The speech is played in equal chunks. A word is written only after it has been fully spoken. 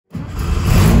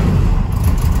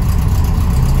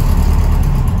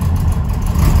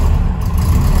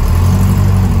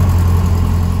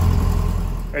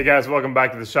Hey guys, welcome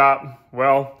back to the shop.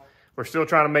 Well, we're still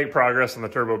trying to make progress on the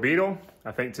turbo Beetle.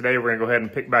 I think today we're gonna go ahead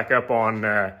and pick back up on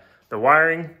the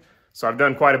wiring. So I've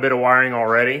done quite a bit of wiring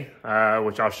already,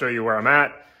 which I'll show you where I'm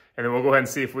at. And then we'll go ahead and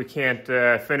see if we can't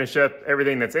finish up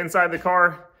everything that's inside the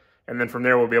car. And then from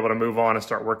there, we'll be able to move on and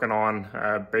start working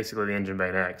on basically the engine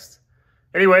bay next.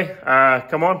 Anyway,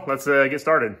 come on, let's get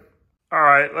started. All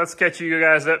right, let's catch you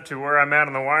guys up to where I'm at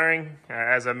on the wiring.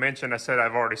 As I mentioned, I said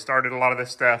I've already started a lot of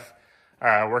this stuff.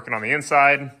 Working on the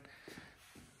inside.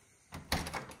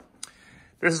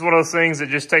 This is one of those things that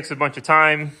just takes a bunch of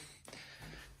time,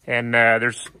 and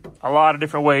there's a lot of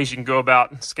different ways you can go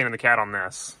about skinning the cat on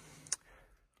this.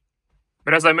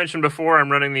 But as I mentioned before,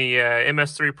 I'm running the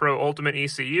MS3Pro Ultimate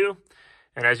ECU,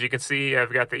 and as you can see,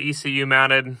 I've got the ECU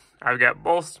mounted. I've got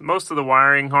most of the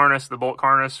wiring harness, the bolt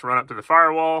harness, run up to the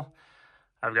firewall.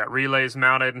 I've got relays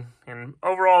mounted, and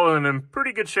overall I'm in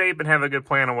pretty good shape and have a good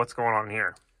plan on what's going on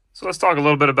here. So let's talk a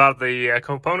little bit about the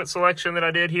component selection that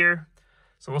I did here.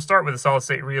 So we'll start with the solid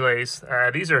state relays.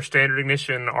 These are standard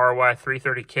ignition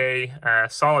RY330K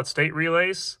solid state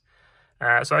relays.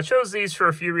 So I chose these for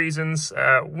a few reasons.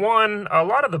 One, a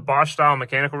lot of the Bosch style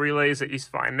mechanical relays that you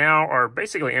find now are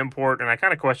basically import, and I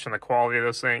kind of question the quality of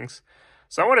those things.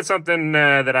 So I wanted something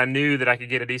that I knew that I could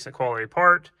get a decent quality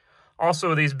part.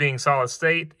 Also, these being solid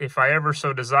state, if I ever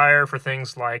so desire for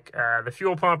things like the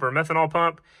fuel pump or methanol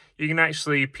pump, you can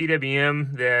actually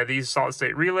PWM these solid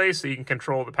state relays so you can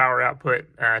control the power output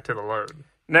to the load.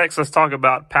 Next, let's talk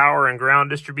about power and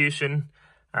ground distribution.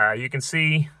 You can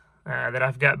see that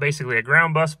I've got basically a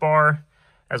ground bus bar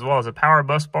as well as a power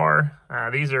bus bar.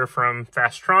 These are from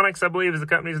Fastronics, I believe is the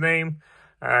company's name.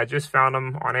 Just found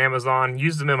them on Amazon,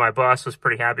 used them in my bus, was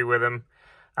pretty happy with them.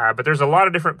 But there's a lot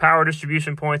of different power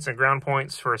distribution points and ground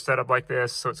points for a setup like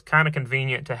this, so it's kind of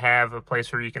convenient to have a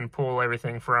place where you can pull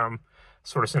everything from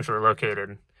sort of centrally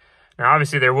located. Now,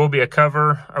 obviously, there will be a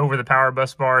cover over the power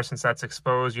bus bar since that's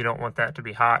exposed. You don't want that to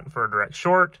be hot for a direct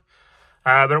short,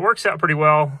 but it works out pretty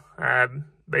well.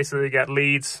 Basically, got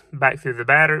leads back to the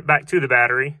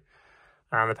battery.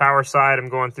 On the power side, I'm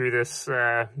going through this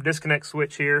disconnect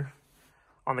switch here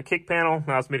on the kick panel.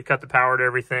 Allows me to cut the power to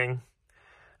everything.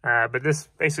 But this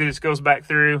basically just goes back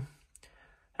through,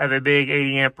 have a big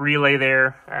 80 amp relay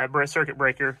there, circuit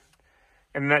breaker,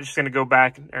 and that's just going to go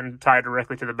back and tie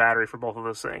directly to the battery for both of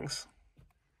those things.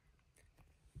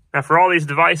 Now for all these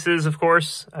devices, of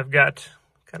course, I've got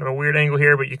kind of a weird angle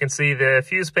here, but you can see the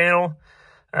fuse panel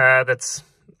that's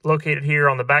located here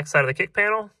on the back side of the kick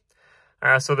panel.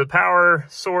 So the power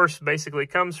source basically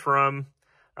comes from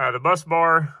the bus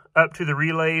bar up to the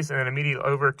relays and then immediately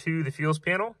over to the fuels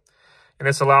panel. And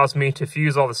this allows me to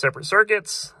fuse all the separate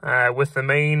circuits with the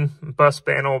main bus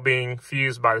panel being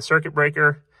fused by the circuit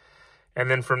breaker. And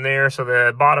then from there, so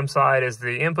the bottom side is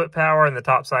the input power and the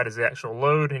top side is the actual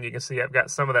load. And you can see I've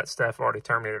got some of that stuff already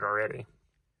terminated already.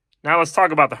 Now let's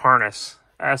talk about the harness.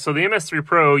 So the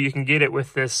MS3Pro, you can get it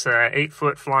with this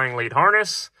 8-foot flying lead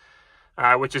harness,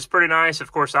 which is pretty nice.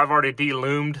 Of course, I've already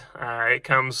de-loomed. It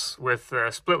comes with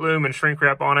split loom and shrink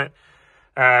wrap on it.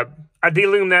 I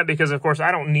de-loom that because, of course,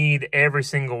 I don't need every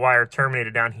single wire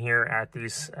terminated down here at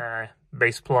these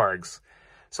base plugs.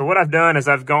 So what I've done is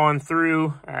I've gone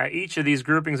through each of these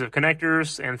groupings of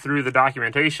connectors and through the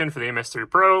documentation for the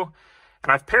MS3Pro,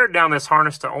 and I've pared down this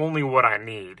harness to only what I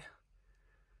need.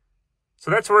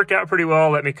 So that's worked out pretty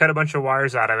well. Let me cut a bunch of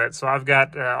wires out of it. So I've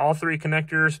got all three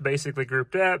connectors basically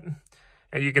grouped up,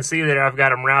 and you can see that I've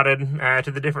got them routed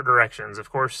to the different directions. Of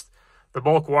course, the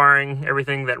bulk wiring,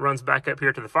 everything that runs back up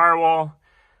here to the firewall,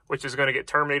 which is going to get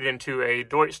terminated into a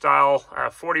Deutsch style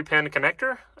 40-pin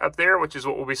connector up there, which is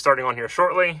what we'll be starting on here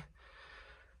shortly.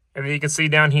 And then you can see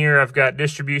down here, I've got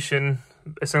distribution,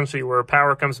 essentially where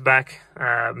power comes back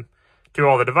to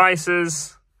all the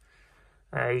devices.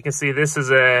 You can see this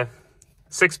is a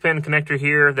 6-pin connector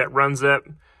here that runs up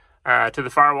to the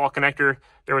firewall connector.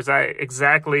 There was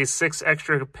exactly 6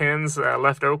 extra pins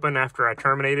left open after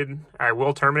I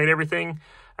will terminate everything.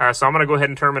 So I'm going to go ahead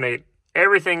and terminate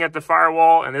everything at the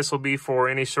firewall, and this will be for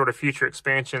any sort of future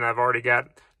expansion. I've already got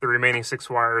the remaining 6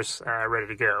 wires ready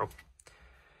to go.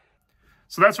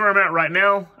 So that's where I'm at right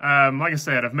now. Like I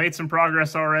said, I've made some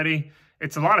progress already.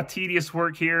 It's a lot of tedious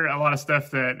work here, a lot of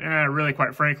stuff that really,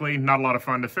 quite frankly, not a lot of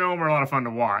fun to film or a lot of fun to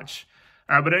watch.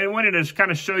 But I wanted to kind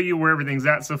of show you where everything's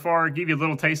at so far, give you a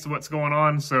little taste of what's going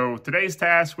on. So today's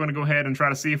task, we're going to go ahead and try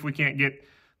to see if we can't get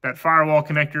that firewall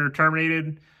connector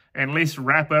terminated and at least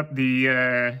wrap up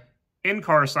the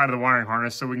in-car side of the wiring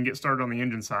harness so we can get started on the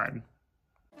engine side.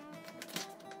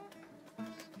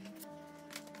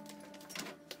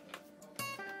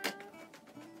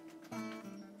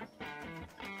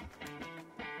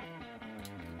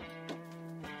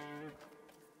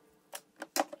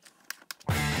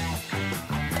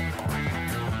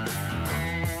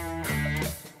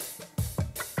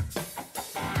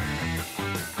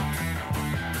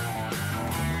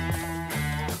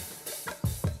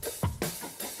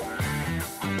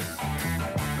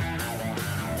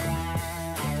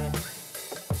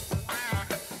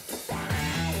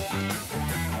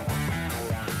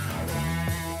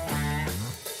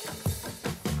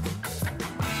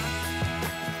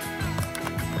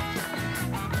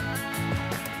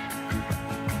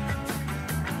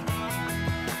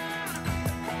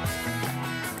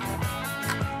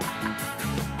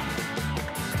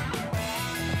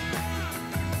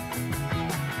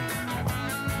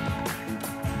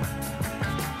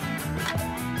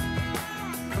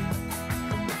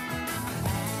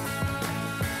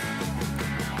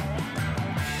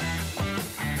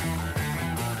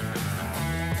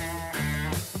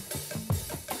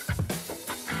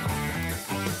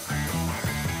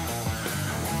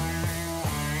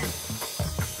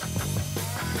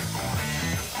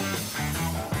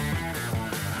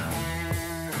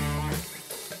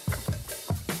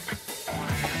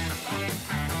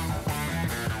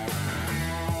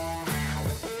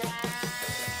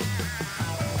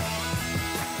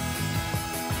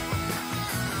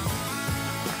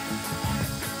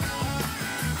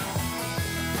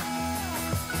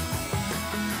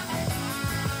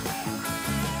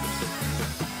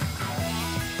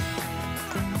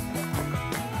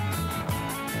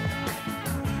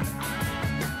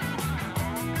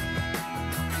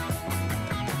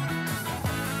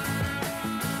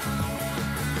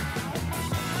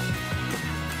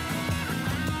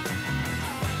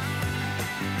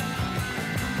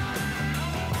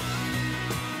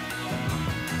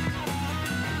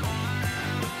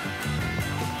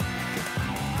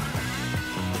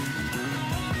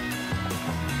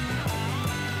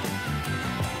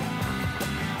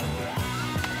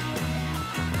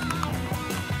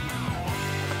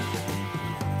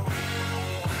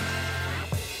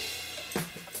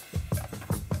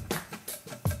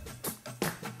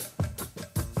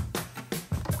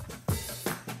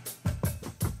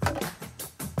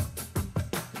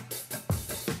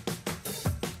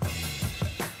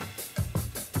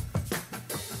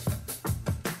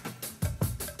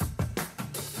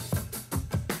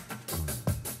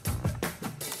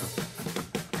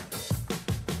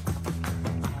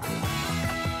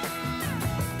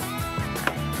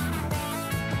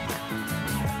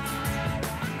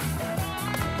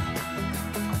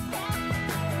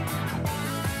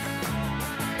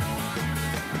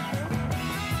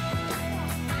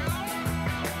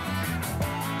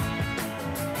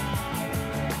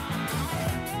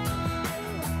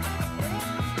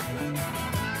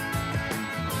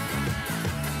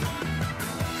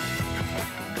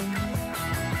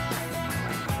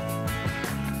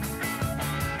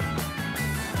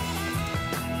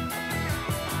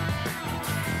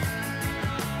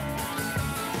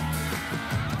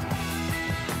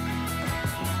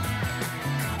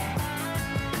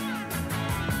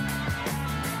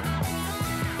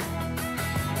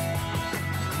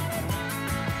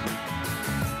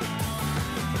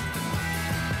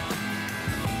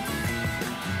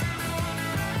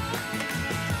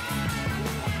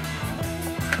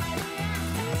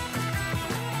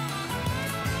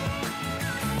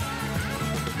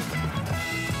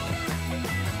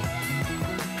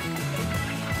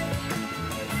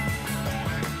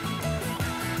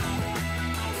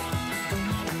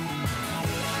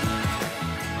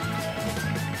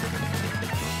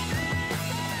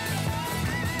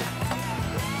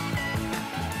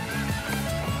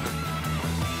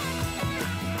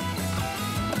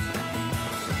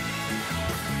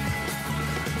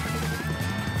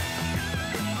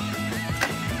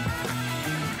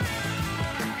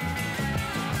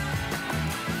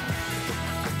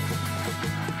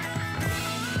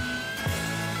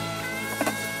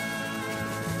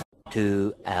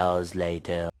 2 hours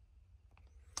later.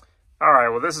 All right,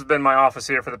 well, this has been my office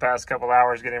here for the past couple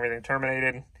hours, getting everything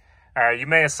terminated. You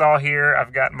may have saw here,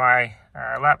 I've got my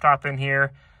laptop in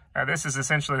here. This is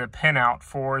essentially the pinout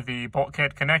for the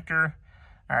bulkhead connector.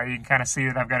 You can kind of see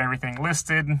that I've got everything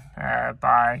listed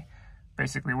by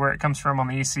basically where it comes from on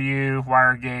the ECU,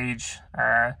 wire gauge,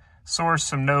 source,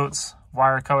 some notes,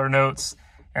 wire color notes,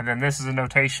 and then this is a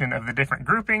notation of the different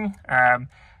grouping.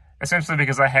 Essentially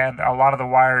because I had a lot of the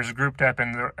wires grouped up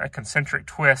in a concentric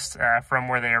twist from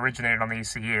where they originated on the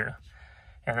ECU.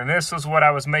 And then this was what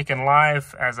I was making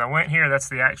live as I went here. That's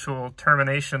the actual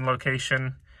termination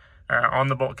location on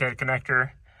the bulkhead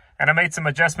connector. And I made some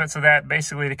adjustments of that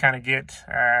basically to kind of get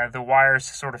the wires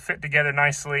sort of fit together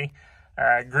nicely,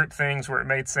 group things where it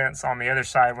made sense on the other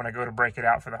side when I go to break it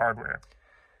out for the hardware.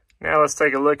 Now let's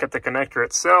take a look at the connector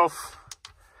itself.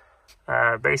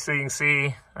 Basically, you can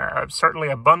see certainly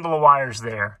a bundle of wires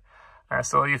there.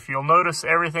 So if you'll notice,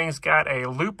 everything's got a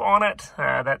loop on it.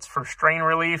 That's for strain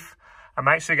relief. I'm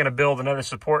actually going to build another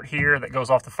support here that goes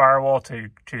off the firewall to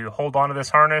hold onto this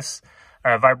harness.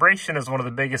 Vibration is one of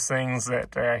the biggest things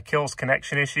that kills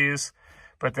connection issues.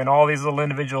 But then all these little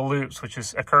individual loops, which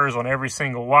occurs on every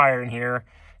single wire in here,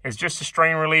 is just a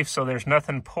strain relief, so there's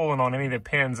nothing pulling on any of the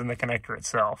pins in the connector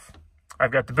itself.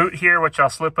 I've got the boot here, which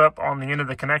I'll slip up on the end of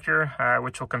the connector,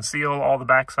 which will conceal all the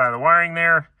backside of the wiring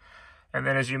there. And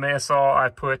then as you may have saw, I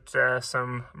put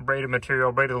some braided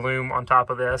material, braided loom on top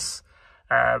of this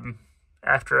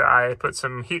after I put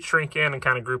some heat shrink in and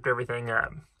kind of grouped everything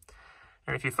up.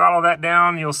 And if you follow that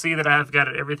down, you'll see that I've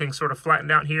got everything sort of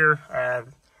flattened out here.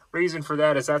 Reason for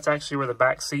that is that's actually where the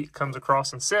back seat comes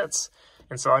across and sits.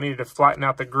 And so I needed to flatten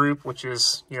out the group, which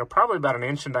is, probably about 1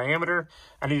 inch in diameter.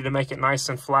 I needed to make it nice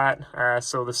and flat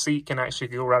so the seat can actually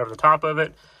go right over the top of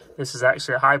it. This is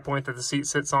actually a high point that the seat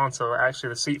sits on, so actually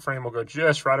the seat frame will go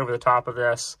just right over the top of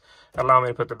this, allow me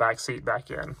to put the back seat back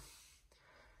in.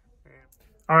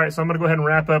 All right, so I'm gonna go ahead and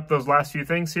wrap up those last few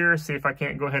things here, see if I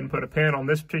can't go ahead and put a pin on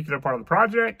this particular part of the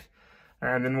project.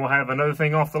 And then we'll have another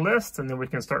thing off the list, and then we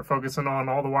can start focusing on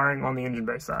all the wiring on the engine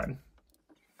bay side.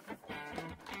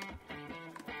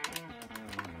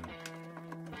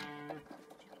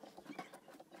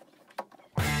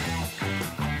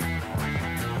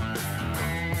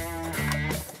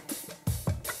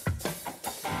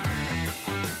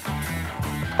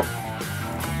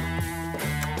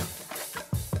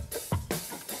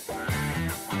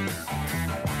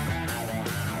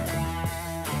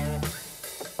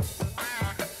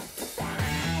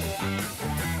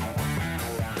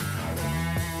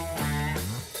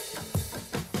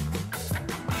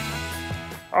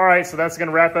 All right, so that's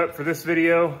gonna wrap up for this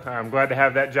video. I'm glad to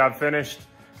have that job finished.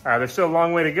 There's still a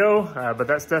long way to go, but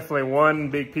that's definitely one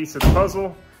big piece of the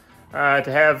puzzle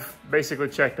to have basically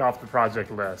checked off the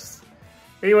project list.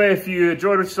 Anyway, if you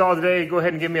enjoyed what you saw today, go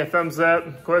ahead and give me a thumbs up.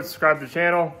 Go ahead and subscribe to the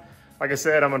channel. Like I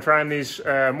said, I'm gonna try these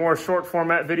more short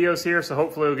format videos here, so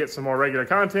hopefully we'll get some more regular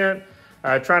content.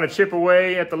 Trying to chip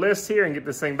away at the list here and get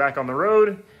this thing back on the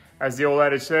road. As the old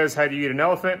adage says, how do you eat an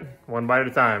elephant? One bite at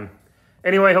a time.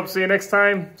 Anyway, hope to see you next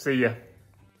time. See ya.